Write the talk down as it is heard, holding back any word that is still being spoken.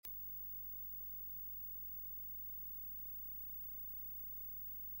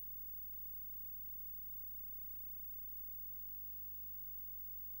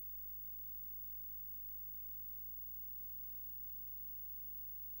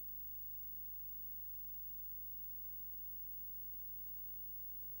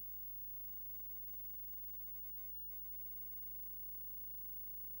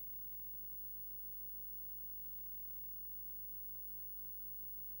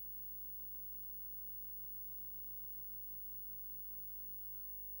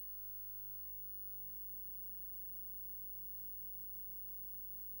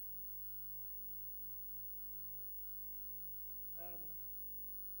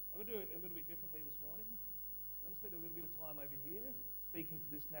I'm going to do it a little bit differently this morning. I'm going to spend a little bit of time over here speaking to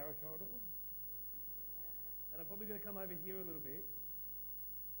this narrow corridor. And I'm probably going to come over here a little bit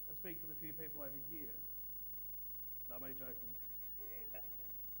and speak to the few people over here. No, I'm only joking.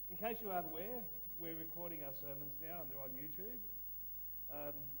 In case you aren't aware, we're recording our sermons now and they're on YouTube.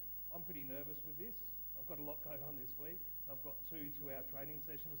 I'm pretty nervous with this. I've got a lot going on this week. I've got 2 2-hour training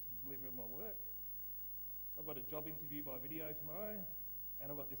sessions to deliver in my work. I've got a job interview by video tomorrow, and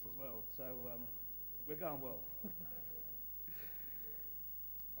I've got this as well. So we're going well.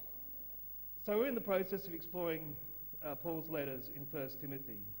 So we're in the process of exploring Paul's letters in 1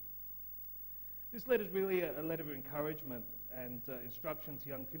 Timothy. This letter is really a letter of encouragement and instruction to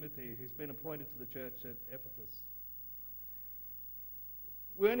young Timothy, who's been appointed to the church at Ephesus.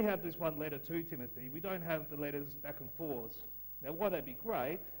 We only have this one letter to Timothy. We don't have the letters back and forth. Now, while that'd be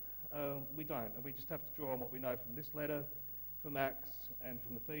great, we don't. And we just have to draw on what we know from this letter, from Acts, and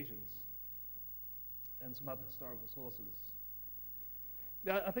from Ephesians, and some other historical sources.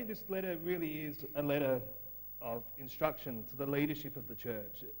 Now, I think this letter really is a letter of instruction to the leadership of the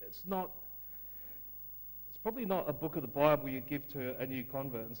church. It's probably not a book of the Bible you give to a new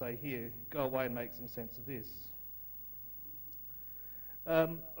convert and say, here, go away and make some sense of this. I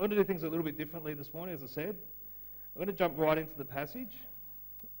want to do things a little bit differently this morning, as I said. I'm going to jump right into the passage,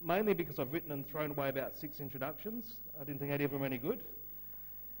 mainly because I've written and thrown away about 6 introductions. I didn't think any of them were any good.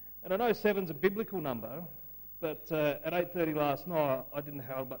 And I know 7's a biblical number, but at 8:30 last night, I didn't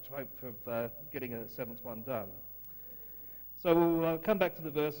have much hope of getting a 7th one done. So we'll come back to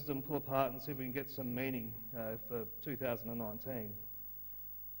the verses and pull apart and see if we can get some meaning for 2019.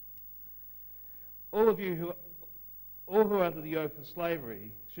 All who are under the yoke of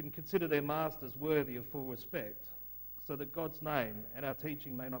slavery should consider their masters worthy of full respect, so that God's name and our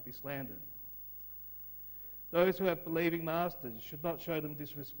teaching may not be slandered. Those who have believing masters should not show them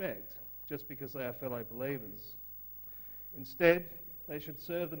disrespect just because they are fellow believers. Instead, they should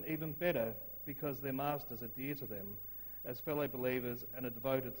serve them even better because their masters are dear to them as fellow believers and are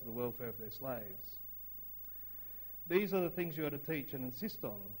devoted to the welfare of their slaves. These are the things you are to teach and insist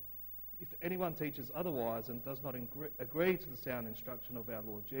on. If anyone teaches otherwise and does not agree to the sound instruction of our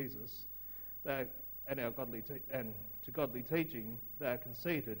Lord Jesus and to godly teaching, they are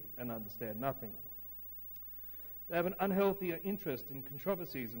conceited and understand nothing. They have an unhealthy interest in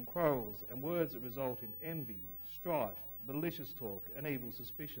controversies and quarrels and words that result in envy, strife, malicious talk and evil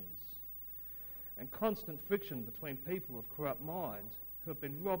suspicions, and constant friction between people of corrupt mind who have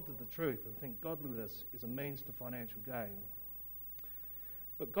been robbed of the truth and think godliness is a means to financial gain.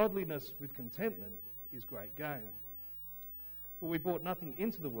 But godliness with contentment is great gain. For we brought nothing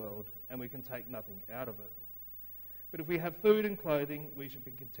into the world, and we can take nothing out of it. But if we have food and clothing, we should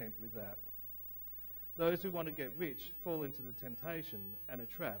be content with that. Those who want to get rich fall into the temptation and a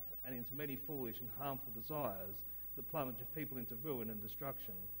trap and into many foolish and harmful desires that plunge people into ruin and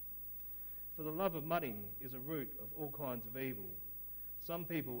destruction. For the love of money is a root of all kinds of evil. Some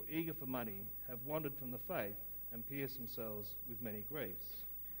people, eager for money, have wandered from the faith and pierced themselves with many griefs.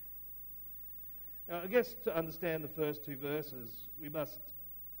 Now, I guess to understand the first 2 verses, we must,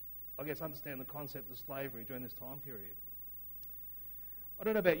 understand the concept of slavery during this time period. I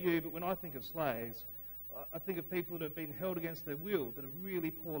don't know about you, but when I think of slaves, I think of people that have been held against their will, that are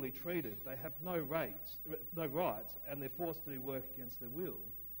really poorly treated. They have no rights, and they're forced to do work against their will.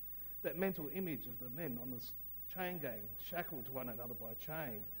 That mental image of the men on the chain gang, shackled to one another by a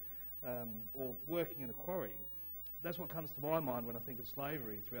chain, or working in a quarry. That's what comes to my mind when I think of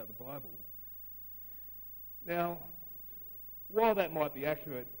slavery throughout the Bible. Now, while that might be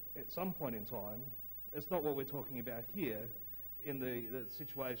accurate at some point in time, it's not what we're talking about here in the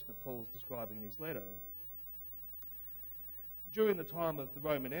situation that Paul's describing in his letter. During the time of the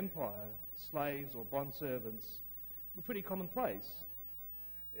Roman Empire, slaves or bondservants were pretty commonplace.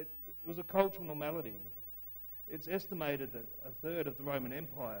 It was a cultural normality. It's estimated that 1/3 of the Roman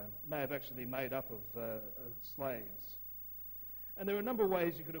Empire may have actually made up of slaves. And there are a number of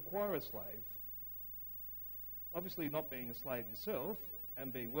ways you could acquire a slave. Obviously, not being a slave yourself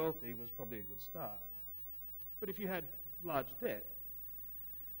and being wealthy was probably a good start. But if you had large debt,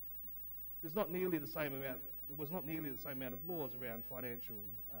 there was not nearly the same amount of laws around financial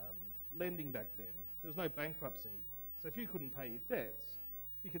lending back then. There was no bankruptcy. So if you couldn't pay your debts,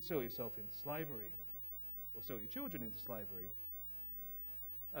 you could sell yourself into slavery or sell your children into slavery.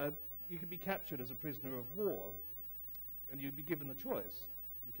 You could be captured as a prisoner of war, and you'd be given the choice.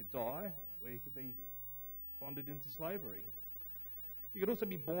 You could die, or you could be bonded into slavery. You could also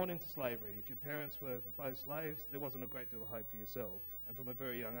be born into slavery. If your parents were both slaves, there wasn't a great deal of hope for yourself. And from a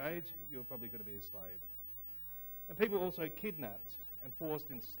very young age, you were probably going to be a slave. And people were also kidnapped and forced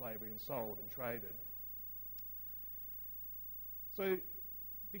into slavery and sold and traded. So,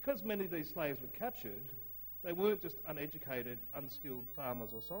 because many of these slaves were captured, they weren't just uneducated, unskilled farmers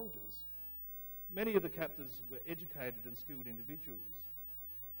or soldiers. Many of the captors were educated and skilled individuals.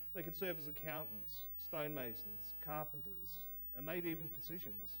 They could serve as accountants, stonemasons, carpenters, and maybe even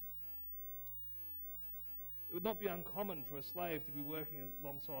physicians. It would not be uncommon for a slave to be working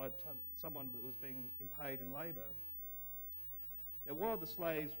alongside someone that was being paid in labour. Now, while the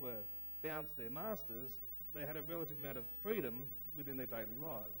slaves were bound to their masters, they had a relative amount of freedom within their daily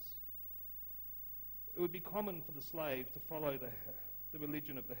lives. It would be common for the slave to follow the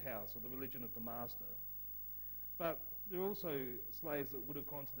religion of the house or the religion of the master. But there are also slaves that would have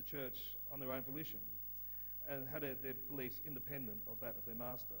gone to the church on their own volition and had their beliefs independent of that of their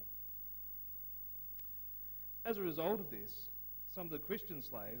master. As a result of this, some of the Christian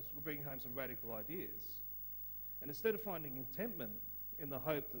slaves were bringing home some radical ideas. And instead of finding contentment in the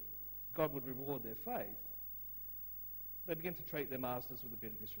hope that God would reward their faith, they began to treat their masters with a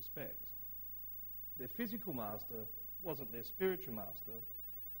bit of disrespect. Their physical master wasn't their spiritual master,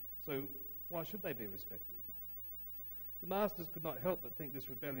 so why should they be respected? The masters could not help but think this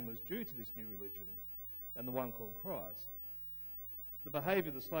rebellion was due to this new religion and the one called Christ. The behaviour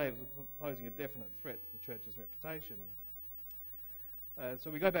of the slaves was posing a definite threat to the church's reputation.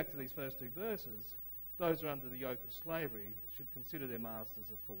 So we go back to these first two verses. Those who are under the yoke of slavery should consider their masters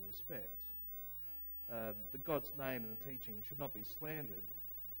of full respect. The God's name and the teaching should not be slandered,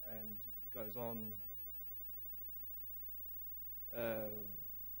 and goes on.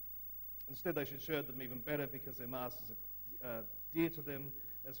 Instead, they should serve them even better because their masters are dear to them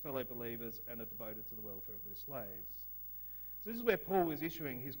as fellow believers and are devoted to the welfare of their slaves. So this is where Paul is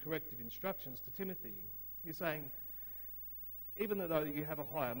issuing his corrective instructions to Timothy. He's saying, even though you have a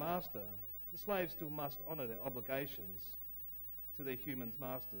higher master, the slaves still must honour their obligations to their human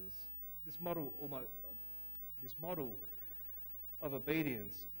masters. This model of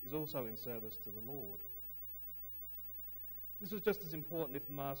obedience is also in service to the Lord. This was just as important if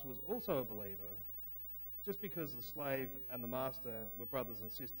the master was also a believer. Just because the slave and the master were brothers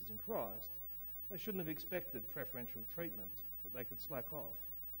and sisters in Christ, they shouldn't have expected preferential treatment, that they could slack off.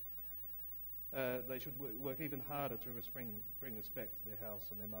 They should work even harder to bring respect to their house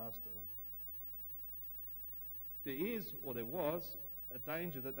and their master. There was, a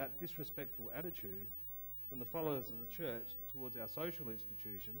danger that disrespectful attitude from the followers of the church towards our social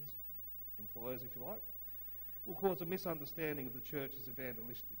institutions, employers if you like, will cause a misunderstanding of the church's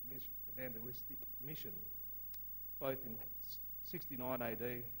evangelistic mission, both in 69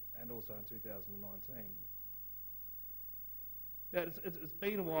 AD and also in 2019. Now, it's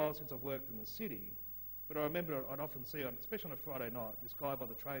been a while since I've worked in the city, but I remember I'd often see, especially on a Friday night, this guy by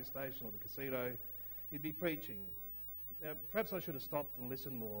the train station or the casino, he'd be preaching. Now, perhaps I should have stopped and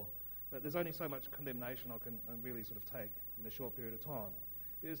listened more, but there's only so much condemnation I can really sort of take in a short period of time.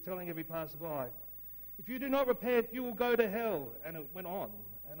 He was telling every passerby, if you do not repent, you will go to hell. And it went on.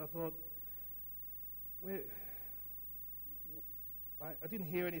 And I thought, I didn't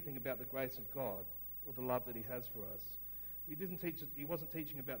hear anything about the grace of God or the love that he has for us. He wasn't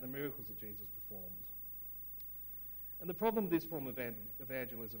teaching about the miracles that Jesus performed. And the problem with this form of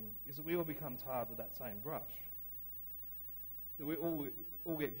evangelism is that we all become tarred with that same brush. That we all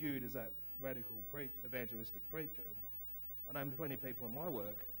get viewed as that radical evangelistic preacher. I know plenty of people in my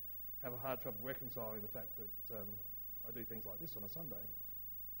work have a hard trouble reconciling the fact that I do things like this on a Sunday.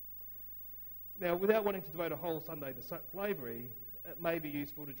 Now, without wanting to devote a whole Sunday to slavery, it may be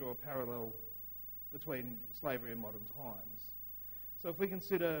useful to draw a parallel between slavery and modern times. So if we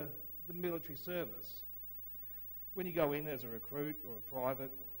consider the military service, when you go in as a recruit or a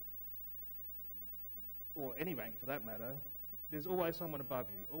private, or any rank for that matter, there's always someone above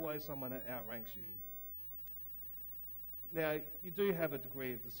you, always someone that outranks you. Now, you do have a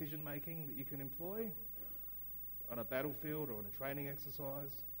degree of decision-making that you can employ on a battlefield or in a training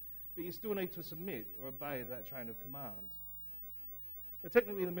exercise, but you still need to submit or obey that chain of command. Now,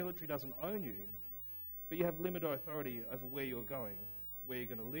 technically, the military doesn't own you, but you have limited authority over where you're going, where you're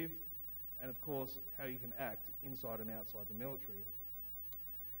going to live, and, of course, how you can act inside and outside the military.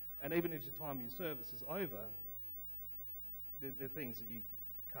 And even if your time in your service is over, there are things that you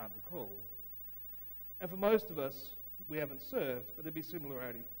can't recall. And for most of us, we haven't served, but there'd be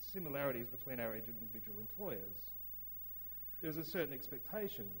similarities between our individual employers. There's a certain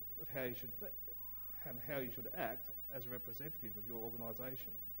expectation of how you should act as a representative of your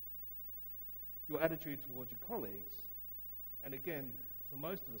organisation. Your attitude towards your colleagues, and again, for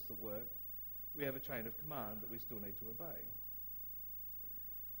most of us at work, we have a chain of command that we still need to obey.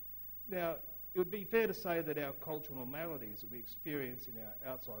 Now, it would be fair to say that our cultural normalities that we experience in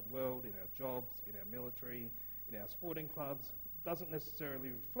our outside world, in our jobs, in our military, in our sporting clubs, doesn't necessarily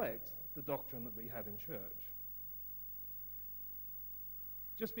reflect the doctrine that we have in church.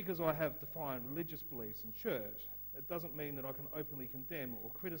 Just because I have defined religious beliefs in church, it doesn't mean that I can openly condemn or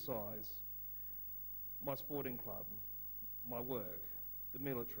criticise my sporting club, my work, the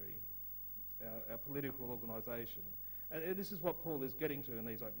military, our political organisation. And this is what Paul is getting to in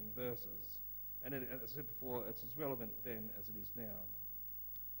these opening verses. And as I said before, it's as relevant then as it is now.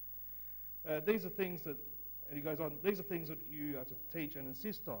 These are things that, and he goes on, these are things that you are to teach and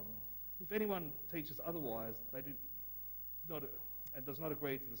insist on. If anyone teaches otherwise, they do not, and does not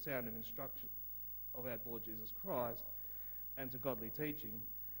agree to the sound of instruction of our Lord Jesus Christ and to godly teaching,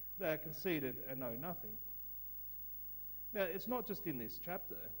 they are conceited and know nothing. Now, it's not just in this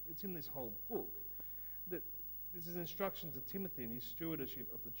chapter, it's in this whole book, that this is instruction to Timothy in his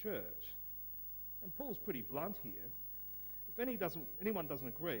stewardship of the church. And Paul's pretty blunt here. If anyone doesn't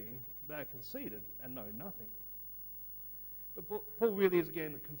agree, they are conceited and know nothing. But Paul really is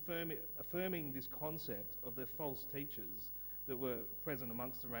again affirming this concept of the false teachers that were present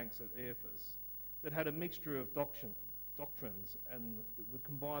amongst the ranks at Ephesus, that had a mixture of doctrines and would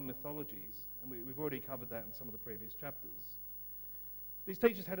combine mythologies, and we've already covered that in some of the previous chapters. These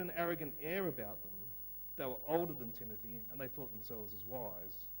teachers had an arrogant air about them. They were older than Timothy, and they thought themselves as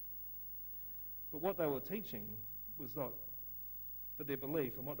wise. But what they were teaching was not, but their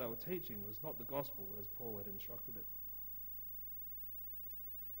belief and what they were teaching was not the gospel as Paul had instructed it.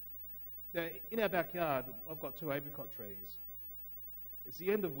 Now, in our backyard, I've got 2 apricot trees. It's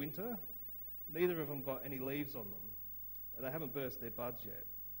the end of winter. Neither of them got any leaves on them, and they haven't burst their buds yet.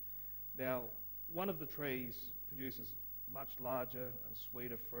 Now, one of the trees produces much larger and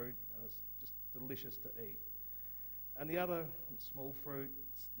sweeter fruit, and it's just delicious to eat. And the other, it's small fruit,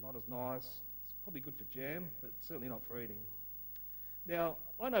 it's not as nice. It's probably good for jam, but certainly not for eating. Now,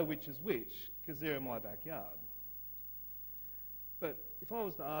 I know which is which, because they're in my backyard. But if I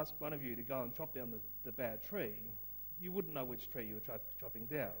was to ask one of you to go and chop down the bad tree, you wouldn't know which tree you were chopping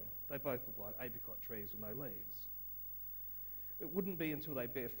down. They both look like apricot trees with no leaves. It wouldn't be until they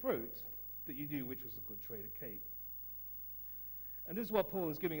bear fruit that you knew which was a good tree to keep. And this is what Paul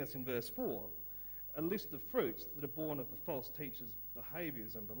is giving us in verse 4, a list of fruits that are born of the false teachers'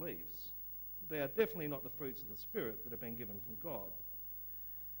 behaviours and beliefs. They are definitely not the fruits of the Spirit that have been given from God.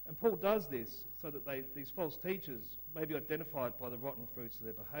 And Paul does this so that these false teachers may be identified by the rotten fruits of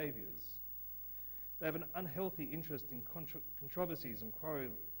their behaviours. They have an unhealthy interest in controversies and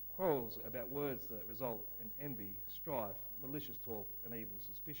quarrels about words that result in envy, strife, malicious talk, and evil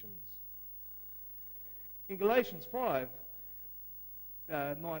suspicions. In Galatians 5,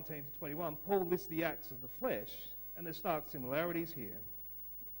 19 to 21, Paul lists the acts of the flesh, and there's stark similarities here.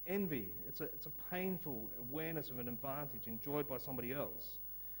 Envy, it's a painful awareness of an advantage enjoyed by somebody else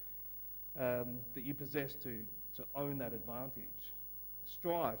that you possess to own that advantage.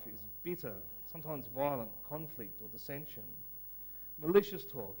 Strife is bitter, sometimes violent conflict or dissension. Malicious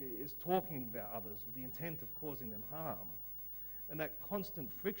talk is talking about others with the intent of causing them harm. And that constant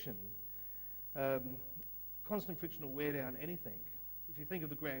friction will wear down anything. If you think of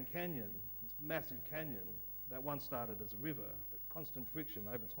the Grand Canyon, it's a massive canyon that once started as a river, but constant friction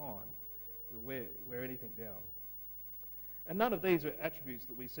over time will wear anything down. And none of these are attributes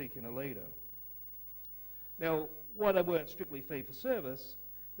that we seek in a leader. Now, while they weren't strictly fee for service,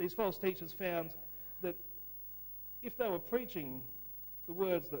 these false teachers found that if they were preaching the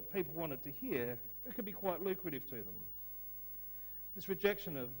words that people wanted to hear, it could be quite lucrative to them. This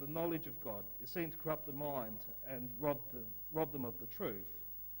rejection of the knowledge of God is seen to corrupt the mind and rob them of the truth.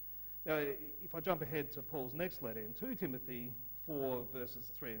 Now, if I jump ahead to Paul's next letter in 2 Timothy 4,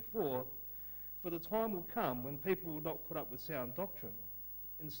 verses 3 and 4, for the time will come when people will not put up with sound doctrine.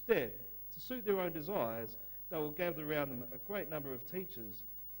 Instead, to suit their own desires, they will gather around them a great number of teachers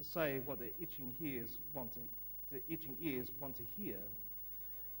to say what their itching ears want to hear.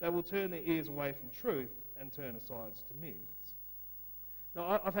 They will turn their ears away from truth and turn aside to myths.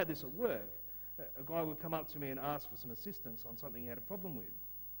 Now, I've had this at work. A guy would come up to me and ask for some assistance on something he had a problem with.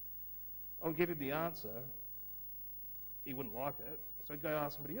 I would give him the answer. He wouldn't like it, so I'd go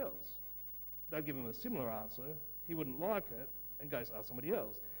ask somebody else. They'd give him a similar answer. He wouldn't like it, and goes to ask somebody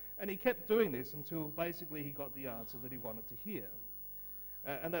else. And he kept doing this until basically he got the answer that he wanted to hear.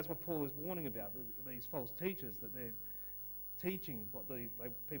 And that's what Paul is warning about, these false teachers, that they're teaching what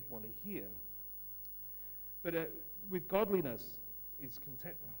people want to hear. But with godliness is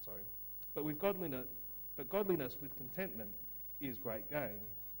content. But godliness with contentment is great gain.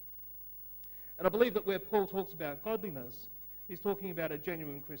 And I believe that where Paul talks about godliness, He's talking about a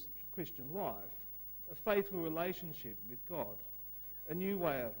genuine Christian life, a faithful relationship with God, a new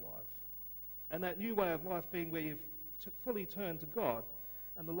way of life. And that new way of life being where you've fully turned to God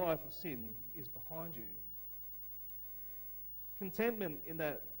and the life of sin is behind you. Contentment in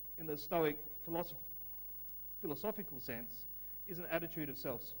the Stoic philosophical sense is an attitude of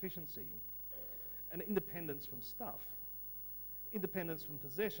self-sufficiency, an independence from stuff, independence from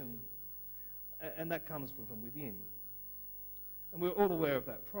possession, and that comes from within. And we're all aware of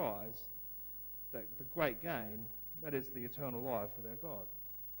that prize, that the great gain, that is the eternal life with our God.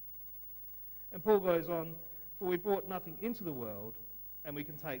 And Paul goes on, for we brought nothing into the world, and we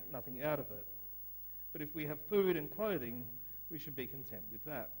can take nothing out of it. But if we have food and clothing, we should be content with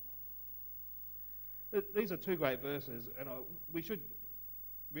that. These are two great verses, and we should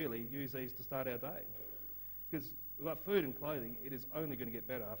really use these to start our day. Because without food and clothing, it is only going to get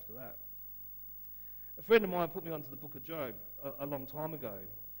better after that. A friend of mine put me onto the book of Job a long time ago.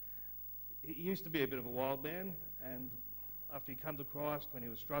 He used to be a bit of a wild man, and after he came to Christ, when he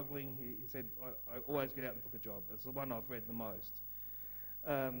was struggling, he said, I always get out the book of Job. It's the one I've read the most.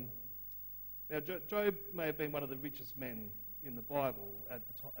 Now, Job may have been one of the richest men in the Bible at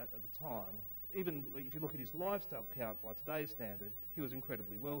the time. Even if you look at his lifestyle count by today's standard, he was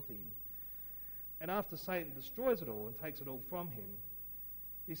incredibly wealthy. And after Satan destroys it all and takes it all from him,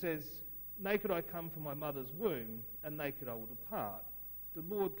 he says, naked I come from my mother's womb, and naked I will depart. The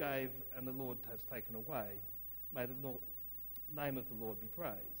Lord gave, and the Lord has taken away. May the name of the Lord be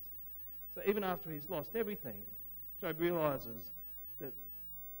praised. So even after he's lost everything, Job realises that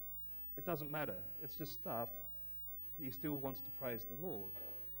it doesn't matter. It's just stuff. He still wants to praise the Lord.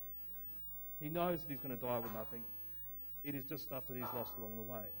 He knows that he's going to die with nothing. It is just stuff that he's lost along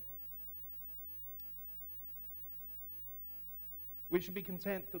the way. We should be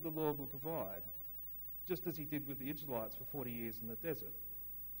content that the Lord will provide, just as he did with the Israelites for 40 years in the desert,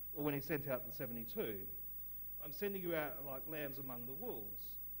 or when he sent out the 72. I'm sending you out like lambs among the wolves.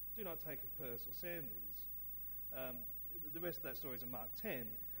 Do not take a purse or sandals. The rest of that story is in Mark 10.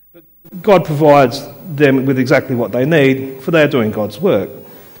 But God provides them with exactly what they need, for they are doing God's work.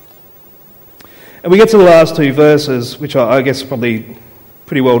 And we get to the last two verses, which are, I guess, probably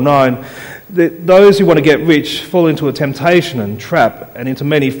pretty well known. That those who want to get rich fall into a temptation and trap and into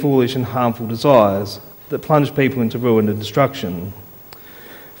many foolish and harmful desires that plunge people into ruin and destruction.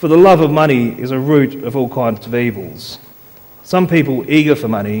 For the love of money is a root of all kinds of evils. Some people eager for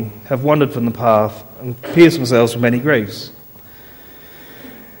money have wandered from the path and pierced themselves with many griefs.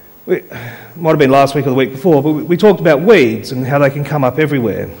 It might have been last week or the week before, but we talked about weeds and how they can come up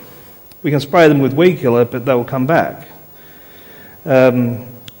everywhere. We can spray them with weed killer, but they will come back.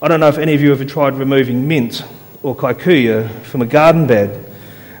 I don't know if any of you have tried removing mint or kikuyu from a garden bed,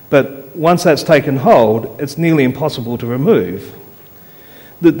 but once that's taken hold, it's nearly impossible to remove.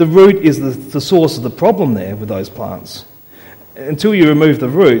 The root is the source of the problem there with those plants. Until you remove the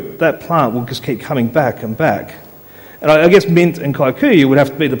root, that plant will just keep coming back and back. And I guess mint and kikuyu would have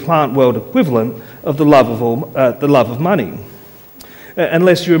to be the plant world equivalent of the love of money.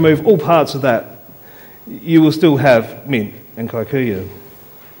 Unless you remove all parts of that, you will still have mint and kikuyu.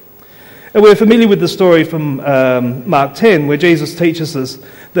 And we're familiar with the story from Mark 10, where Jesus teaches us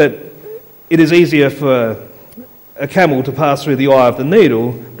that it is easier for a camel to pass through the eye of the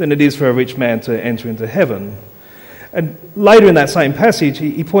needle than it is for a rich man to enter into heaven. And later in that same passage,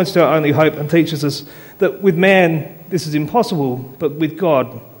 he points to our only hope and teaches us that with man this is impossible, but with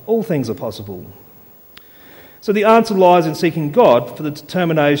God all things are possible. So the answer lies in seeking God for the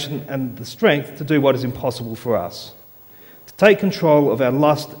determination and the strength to do what is impossible for us, to take control of our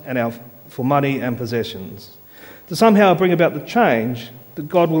lust and for money and possessions, to somehow bring about the change that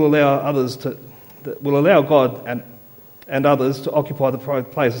God will allow God and others to occupy the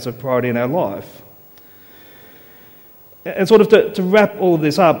places of priority in our life. And sort of to wrap all of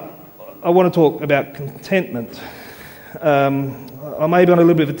this up, I want to talk about contentment. I may be on a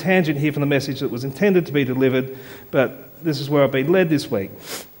little bit of a tangent here from the message that was intended to be delivered, but this is where I've been led this week.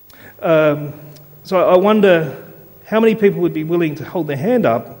 So I wonder how many people would be willing to hold their hand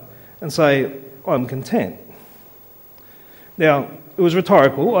up and say, I'm content. Now, it was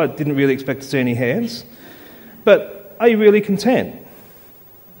rhetorical. I didn't really expect to see any hands. But are you really content?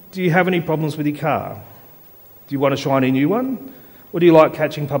 Do you have any problems with your car? Do you want a shiny new one? Or do you like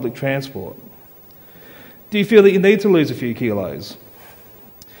catching public transport? Do you feel that you need to lose a few kilos?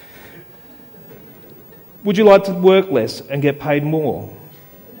 Would you like to work less and get paid more?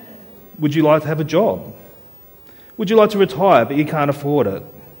 Would you like to have a job? Would you like to retire but you can't afford it?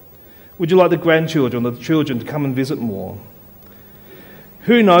 Would you like the grandchildren or the children to come and visit more?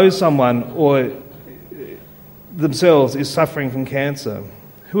 Who knows someone or themselves is suffering from cancer.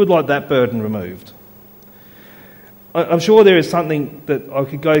 Who would like that burden removed? I'm sure there is something that I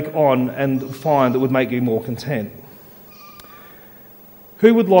could go on and find that would make you more content.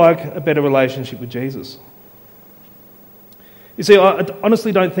 Who would like a better relationship with Jesus? You see, I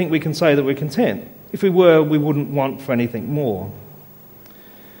honestly don't think we can say that we're content. If we were, we wouldn't want for anything more.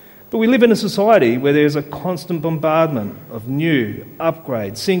 But we live in a society where there's a constant bombardment of new,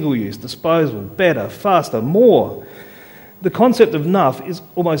 upgrade, single-use, disposable, better, faster, more. The concept of enough is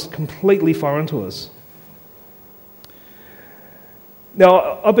almost completely foreign to us.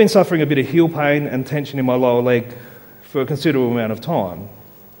 Now, I've been suffering a bit of heel pain and tension in my lower leg for a considerable amount of time,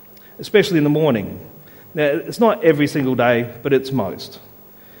 especially in the morning. Now, it's not every single day, but it's most.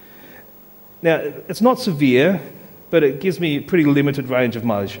 Now, it's not severe, but it gives me a pretty limited range of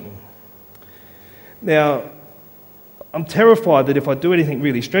motion. Now, I'm terrified that if I do anything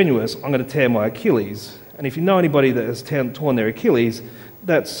really strenuous, I'm going to tear my Achilles. And if you know anybody that has torn their Achilles,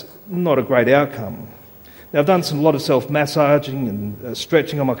 that's not a great outcome. Now, I've done a lot of self-massaging and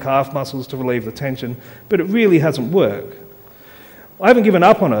stretching on my calf muscles to relieve the tension, but it really hasn't worked. I haven't given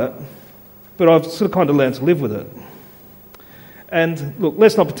up on it, but I've sort of kind of learned to live with it. And look,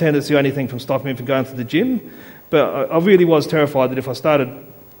 let's not pretend it's the only thing from stopping me from going to the gym, but I really was terrified that if I started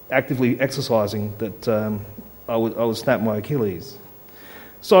actively exercising, that I would snap my Achilles.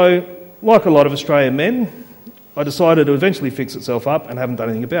 So, like a lot of Australian men, I decided to eventually fix itself up and haven't done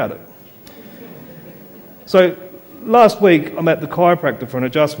anything about it. So, last week I'm at the chiropractor for an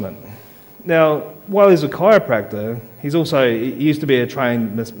adjustment. Now, while he's a chiropractor, he used to be a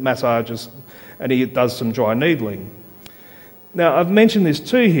trained massager and he does some dry needling. Now, I've mentioned this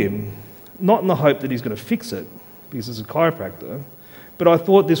to him, not in the hope that he's going to fix it, because he's a chiropractor, but I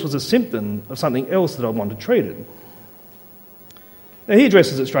thought this was a symptom of something else that I wanted treated. Now, he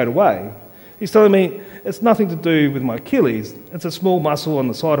addresses it straight away. He's telling me it's nothing to do with my Achilles, it's a small muscle on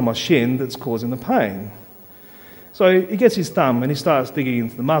the side of my shin that's causing the pain. So he gets his thumb and he starts digging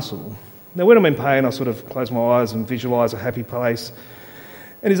into the muscle. Now, when I'm in pain, I sort of close my eyes and visualise a happy place.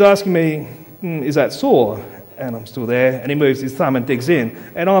 And he's asking me, is that sore? And I'm still there. And he moves his thumb and digs in.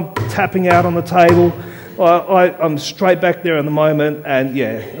 And I'm tapping out on the table. I'm straight back there in the moment.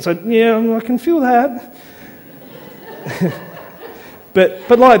 And so I can feel that.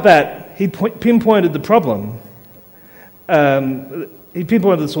 but like that, he pinpointed the problem. He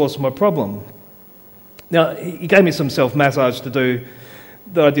pinpointed the source of my problem. Now, he gave me some self-massage to do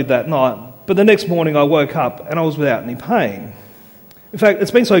that I did that night, but the next morning I woke up and I was without any pain. In fact,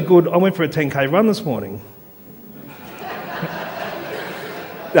 it's been so good, I went for a 10k run this morning.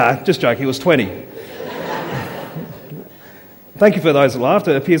 Nah, just joking, it was 20. Thank you for those that laughed.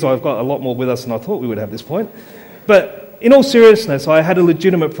 It appears I've got a lot more with us than I thought we would have at this point. But in all seriousness, I had a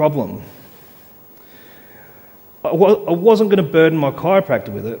legitimate problem. I wasn't going to burden my chiropractor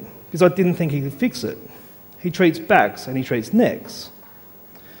with it because I didn't think he could fix it. He treats backs and he treats necks.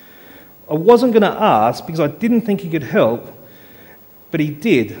 I wasn't going to ask because I didn't think he could help, but he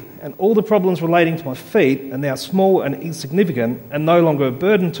did. And all the problems relating to my feet are now small and insignificant and no longer a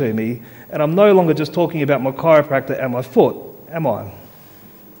burden to me, and I'm no longer just talking about my chiropractor and my foot, am I?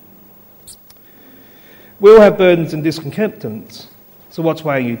 We all have burdens and discontentments, so what's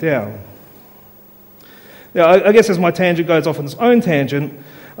weighing you down? Now, I guess as my tangent goes off on its own tangent,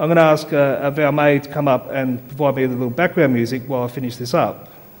 I'm going to ask our maid to come up and provide me with a little background music while I finish this up.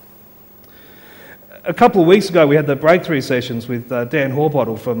 A couple of weeks ago, we had the breakthrough sessions with Dan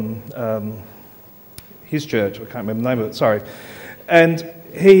Horbottle from his church. I can't remember the name of it, sorry. And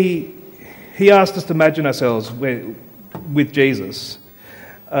he asked us to imagine ourselves with Jesus.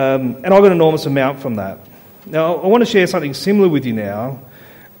 And I got an enormous amount from that. Now, I want to share something similar with you now.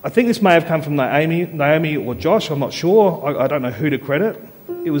 I think this may have come from Naomi or Josh, I'm not sure. I don't know who to credit.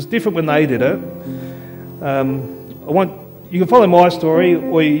 It was different when they did it. You can follow my story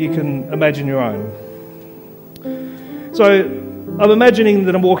or you can imagine your own. So I'm imagining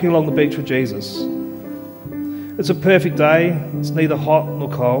that I'm walking along the beach with Jesus. It's a perfect day. It's neither hot nor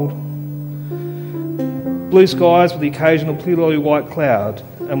cold. Blue skies with the occasional clearly white cloud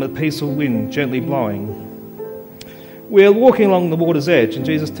and with a peaceful wind gently blowing. We're walking along the water's edge and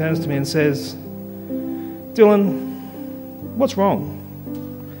Jesus turns to me and says, "Dylan, what's wrong?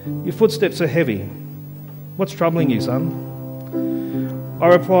 Your footsteps are heavy. What's troubling you, son?" I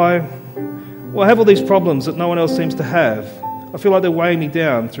reply, "Well, I have all these problems that no one else seems to have. I feel like they're weighing me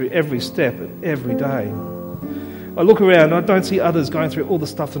down through every step of every day. I look around and I don't see others going through all the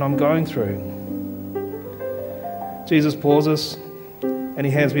stuff that I'm going through." Jesus pauses and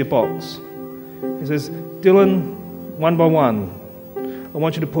he hands me a box. He says, "Dylan, one by one, I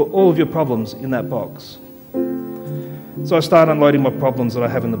want you to put all of your problems in that box." So I start unloading my problems that I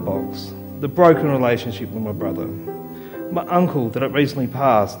have in the box. The broken relationship with my brother. My uncle that had recently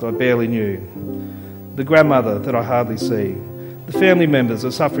passed that I barely knew. The grandmother that I hardly see. The family members that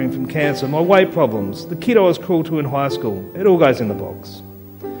are suffering from cancer. My weight problems. The kid I was cruel to in high school. It all goes in the box.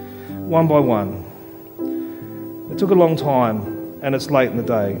 One by one. It took a long time and it's late in the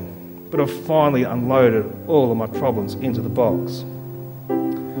day. But I've finally unloaded all of my problems into the box.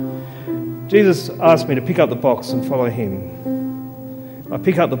 Jesus asked me to pick up the box and follow him. I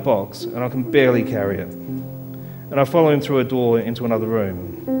pick up the box and I can barely carry it. And I follow him through a door into another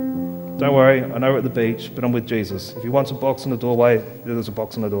room. Don't worry, I know we're at the beach, but I'm with Jesus. If he wants a box in the doorway, there's a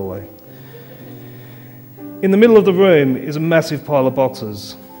box in the doorway. In the middle of the room is a massive pile of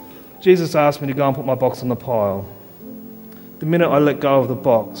boxes. Jesus asked me to go and put my box on the pile. The minute I let go of the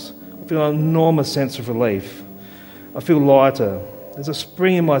box, I feel an enormous sense of relief. I feel lighter. There's a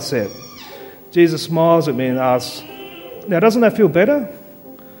spring in my step. Jesus smiles at me and asks, "Now, doesn't that feel better?"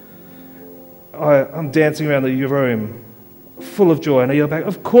 I'm dancing around the room, full of joy, and I yell back,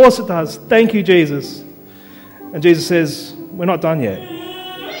 "Of course it does. Thank you, Jesus." And Jesus says, "We're not done yet."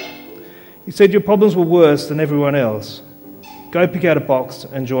 He said, "Your problems were worse than everyone else. Go pick out a box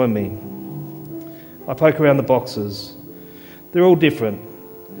and join me." I poke around the boxes. They're all different.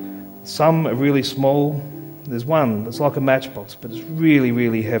 Some are really small. There's one that's like a matchbox, but it's really,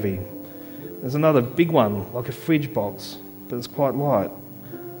 really heavy. There's another big one, like a fridge box, but it's quite light.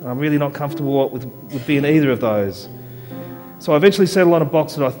 And I'm really not comfortable with being either of those. So I eventually settle on a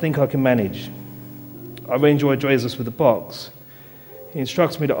box that I think I can manage. I re-enjoy Jesus with the box. He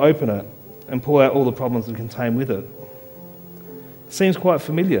instructs me to open it and pull out all the problems that contain with it. It seems quite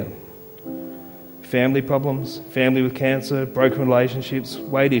familiar. Family problems, family with cancer, broken relationships,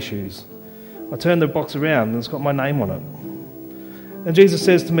 weight issues. I turn the box around and it's got my name on it. And Jesus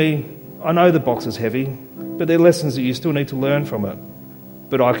says to me, "I know the box is heavy, but there are lessons that you still need to learn from it.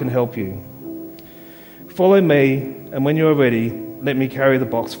 But I can help you. Follow me, and when you are ready, let me carry the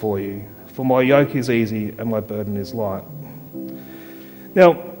box for you. For my yoke is easy and my burden is light."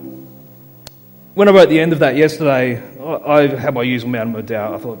 Now, when I wrote the end of that yesterday, I had my usual amount of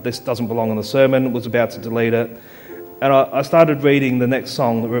doubt. I thought, this doesn't belong on the sermon, was about to delete it. And I started reading the next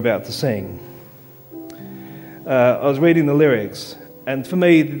song that we're about to sing. I was reading the lyrics, and for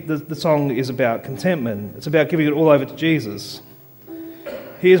me, the song is about contentment. It's about giving it all over to Jesus.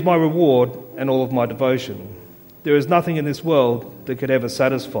 "He is my reward and all of my devotion. There is nothing in this world that could ever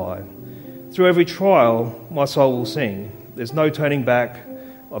satisfy. Through every trial, my soul will sing. There's no turning back.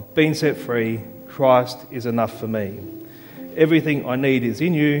 I've been set free. Christ is enough for me. Everything I need is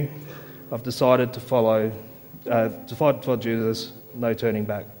in you. I've decided to follow Jesus. No turning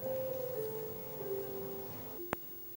back."